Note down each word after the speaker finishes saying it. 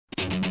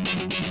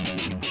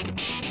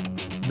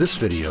This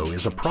video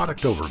is a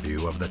product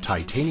overview of the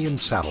Titanium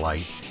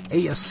Satellite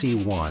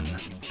ASC1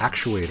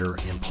 Actuator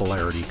and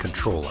Polarity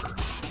controller.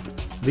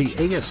 The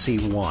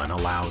ASC1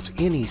 allows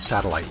any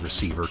satellite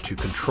receiver to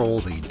control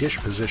the dish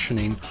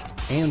positioning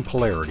and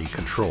polarity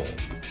control.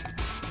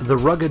 The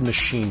rugged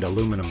machined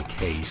aluminum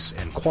case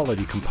and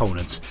quality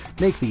components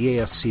make the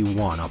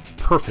ASC1 a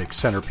perfect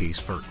centerpiece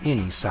for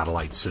any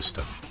satellite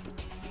system.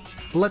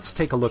 Let's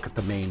take a look at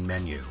the main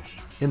menu.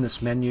 In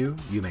this menu,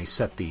 you may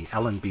set the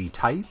LNB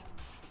type,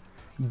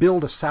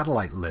 build a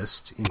satellite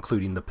list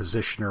including the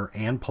positioner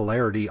and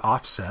polarity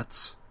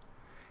offsets,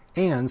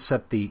 and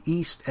set the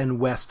east and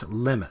west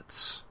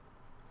limits.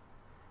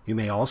 You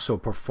may also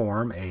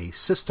perform a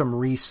system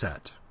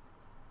reset.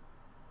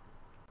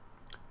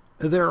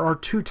 There are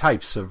two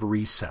types of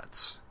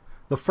resets.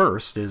 The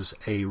first is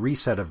a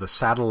reset of the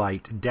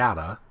satellite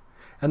data,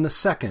 and the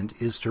second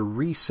is to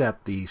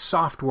reset the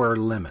software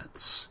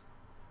limits.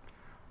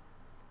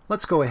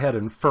 Let's go ahead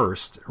and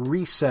first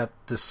reset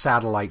the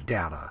satellite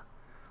data.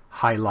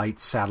 Highlight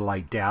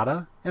satellite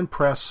data and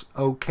press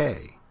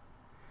OK.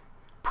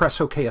 Press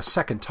OK a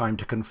second time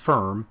to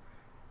confirm,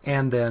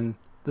 and then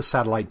the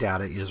satellite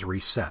data is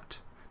reset.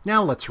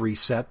 Now let's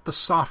reset the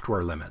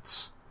software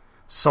limits.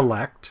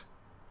 Select,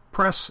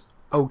 press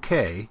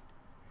OK,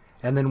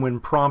 and then when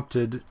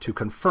prompted to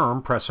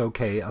confirm, press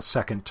OK a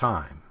second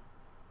time.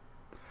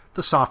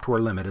 The software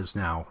limit is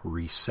now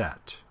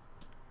reset.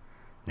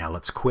 Now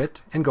let's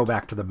quit and go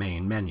back to the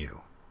main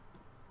menu.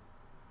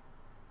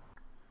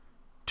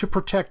 To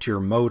protect your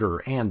motor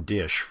and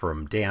dish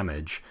from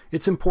damage,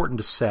 it's important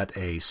to set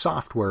a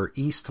software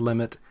east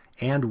limit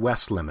and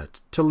west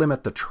limit to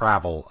limit the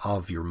travel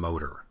of your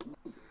motor.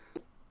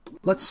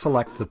 Let's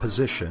select the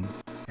position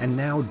and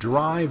now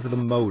drive the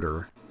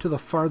motor to the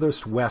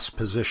farthest west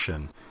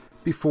position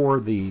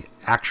before the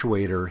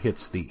actuator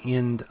hits the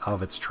end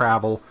of its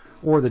travel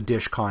or the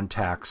dish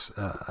contacts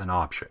an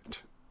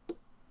object.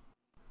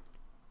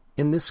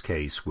 In this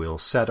case, we'll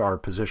set our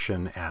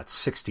position at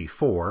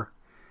 64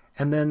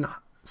 and then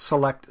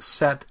select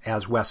Set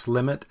as West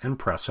Limit and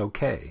press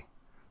OK.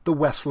 The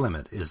west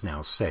limit is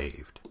now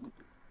saved.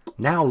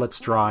 Now let's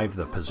drive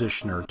the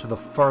positioner to the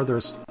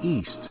farthest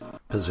east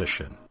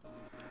position.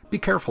 Be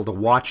careful to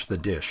watch the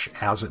dish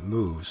as it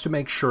moves to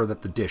make sure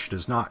that the dish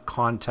does not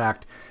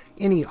contact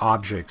any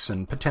objects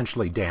and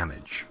potentially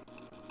damage.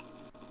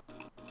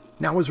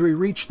 Now as we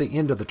reach the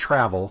end of the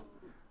travel,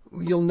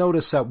 you'll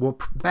notice that we'll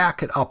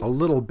back it up a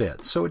little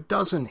bit so it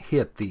doesn't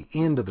hit the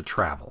end of the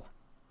travel.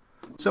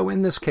 So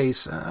in this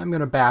case, I'm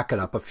going to back it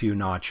up a few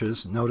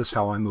notches. Notice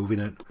how I'm moving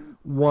it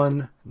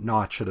one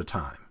notch at a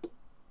time.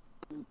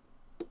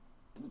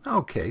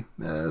 Okay,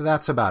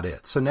 that's about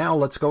it. So now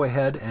let's go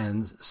ahead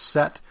and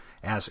set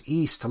as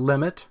east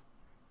limit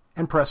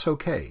and press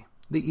OK.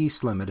 The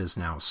east limit is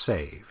now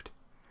saved.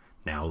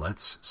 Now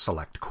let's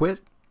select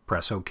Quit,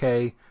 press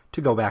OK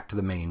to go back to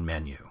the main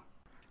menu.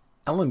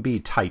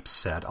 LNB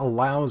typeset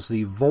allows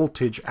the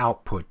voltage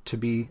output to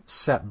be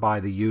set by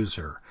the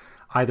user,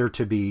 either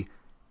to be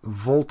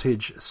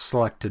voltage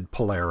selected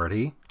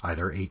polarity,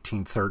 either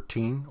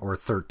 1813 or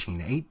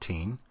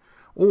 1318,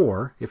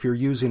 or if you're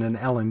using an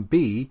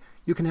LNB,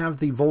 you can have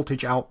the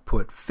voltage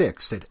output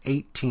fixed at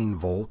 18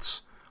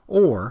 volts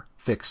or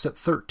fixed at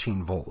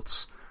 13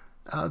 volts.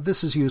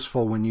 This is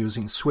useful when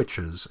using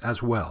switches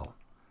as well.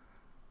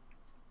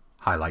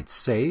 Highlight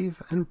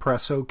Save and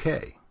press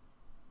OK.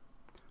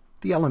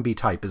 The LNB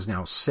type is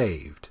now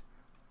saved.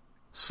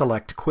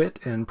 Select Quit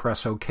and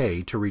press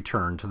OK to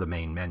return to the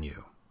main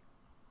menu.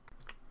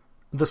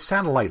 The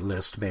satellite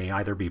list may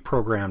either be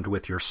programmed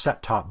with your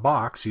set-top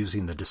box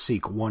using the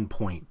DiSEqC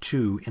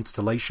 1.2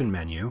 installation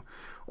menu,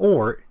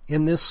 or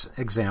in this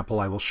example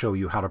I will show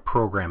you how to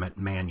program it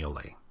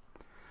manually.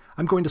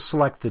 I'm going to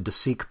select the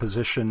DiSEqC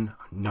position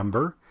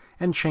number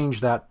and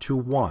change that to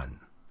 1.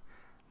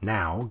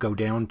 Now go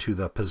down to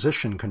the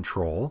position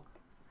control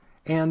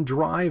and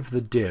drive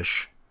the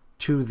dish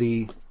to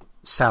the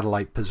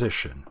satellite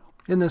position.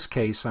 In this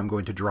case, I'm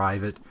going to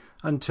drive it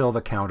until the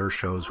counter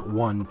shows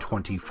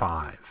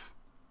 125.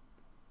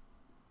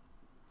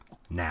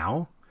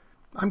 Now,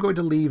 I'm going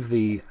to leave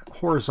the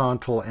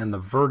horizontal and the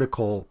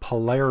vertical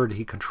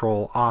polarity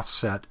control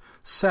offset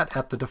set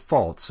at the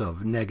defaults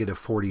of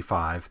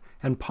 -45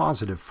 and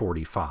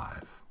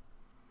 +45.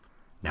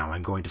 Now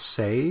I'm going to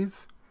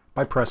save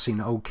by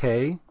pressing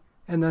OK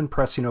and then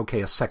pressing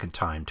OK a second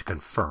time to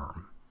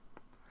confirm.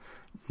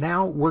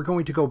 Now we're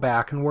going to go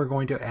back and we're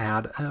going to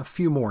add a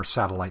few more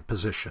satellite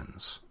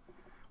positions.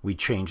 We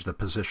change the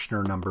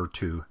positioner number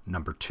to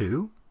number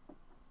 2.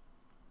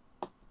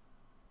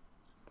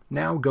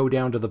 Now go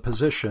down to the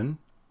position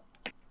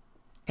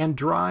and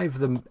drive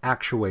the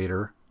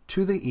actuator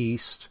to the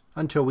east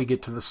until we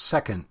get to the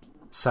second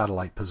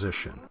satellite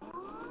position.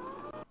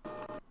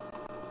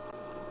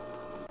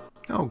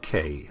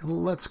 Okay,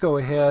 let's go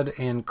ahead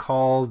and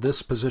call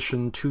this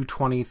position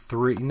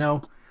 223.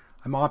 No,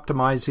 I'm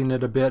optimizing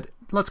it a bit.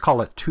 Let's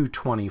call it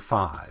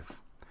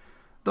 225.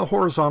 The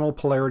horizontal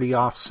polarity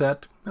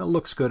offset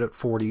looks good at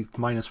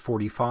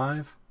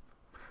 -45.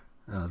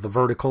 The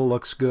vertical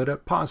looks good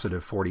at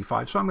positive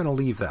 45, so I'm going to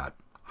leave that.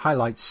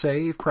 Highlight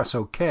Save, press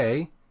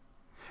OK,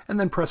 and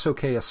then press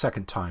OK a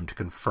second time to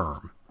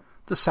confirm.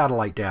 The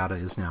satellite data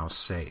is now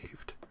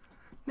saved.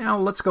 Now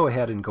let's go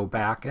ahead and go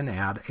back and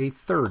add a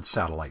third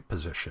satellite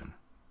position.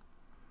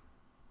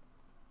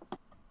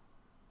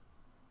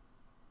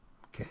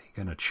 Okay,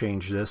 going to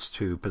change this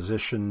to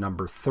position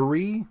number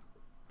 3.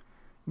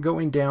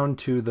 Going down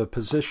to the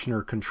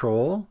positioner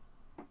control,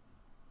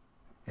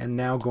 and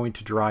now going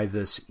to drive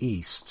this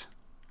east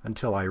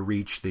until I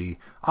reach the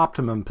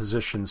optimum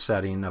position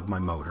setting of my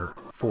motor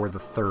for the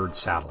third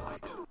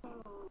satellite.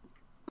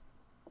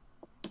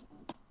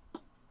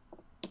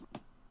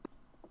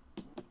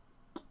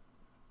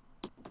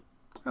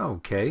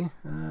 Okay,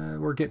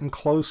 we're getting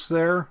close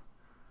there.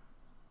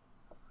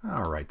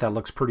 Alright, that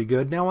looks pretty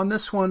good. Now on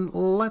this one,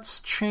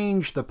 let's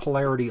change the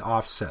polarity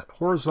offset.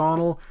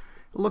 Horizontal,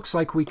 it looks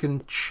like we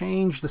can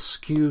change the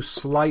skew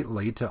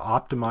slightly to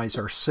optimize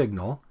our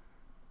signal.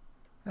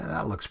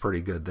 That looks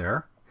pretty good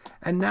there.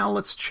 And now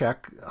let's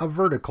check a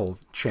vertical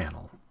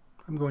channel.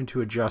 I'm going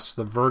to adjust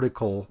the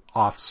vertical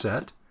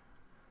offset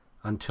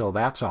until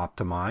that's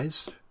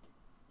optimized.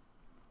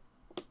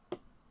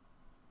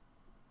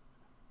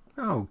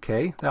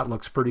 Okay, that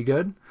looks pretty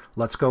good.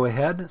 Let's go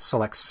ahead,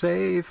 select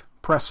Save,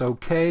 press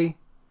OK,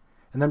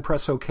 and then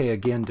press OK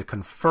again to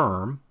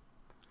confirm.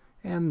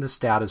 And this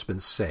data has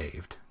been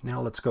saved.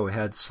 Now let's go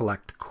ahead,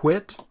 select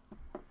Quit,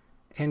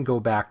 and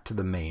go back to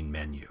the main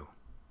menu.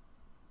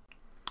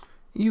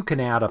 You can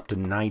add up to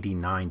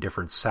 99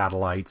 different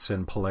satellites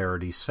and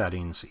polarity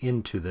settings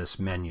into this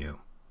menu.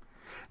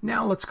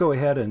 Now let's go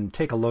ahead and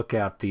take a look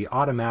at the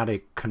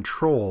automatic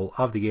control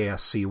of the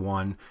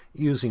ASC1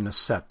 using a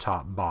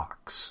set-top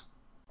box.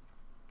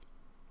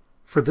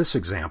 For this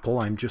example,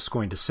 I'm just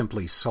going to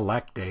simply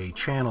select a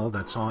channel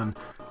that's on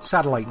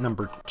satellite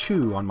number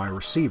 2 on my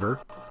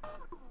receiver,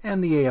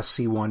 and the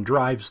ASC1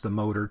 drives the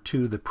motor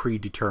to the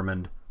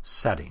predetermined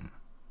setting.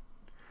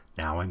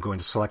 Now I'm going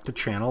to select a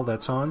channel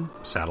that's on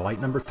satellite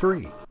number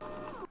 3.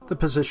 The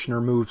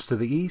positioner moves to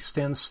the east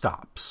and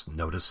stops.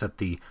 Notice that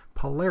the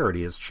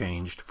polarity has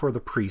changed for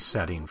the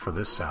presetting for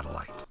this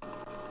satellite.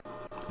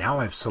 Now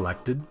I've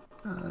selected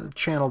a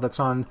channel that's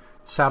on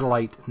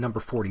satellite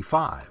number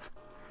 45.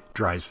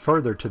 Drives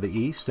further to the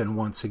east, and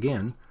once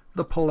again,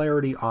 the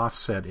polarity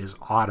offset is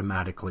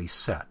automatically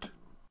set.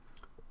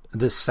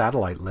 This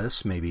satellite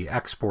list may be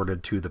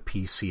exported to the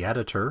PC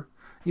editor.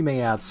 You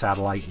may add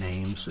satellite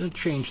names,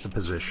 change the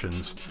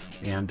positions,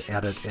 and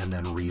edit and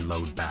then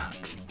reload back.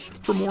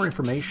 For more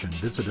information,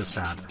 visit us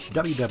at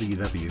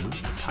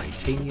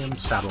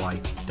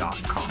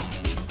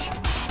www.titaniumsatellite.com.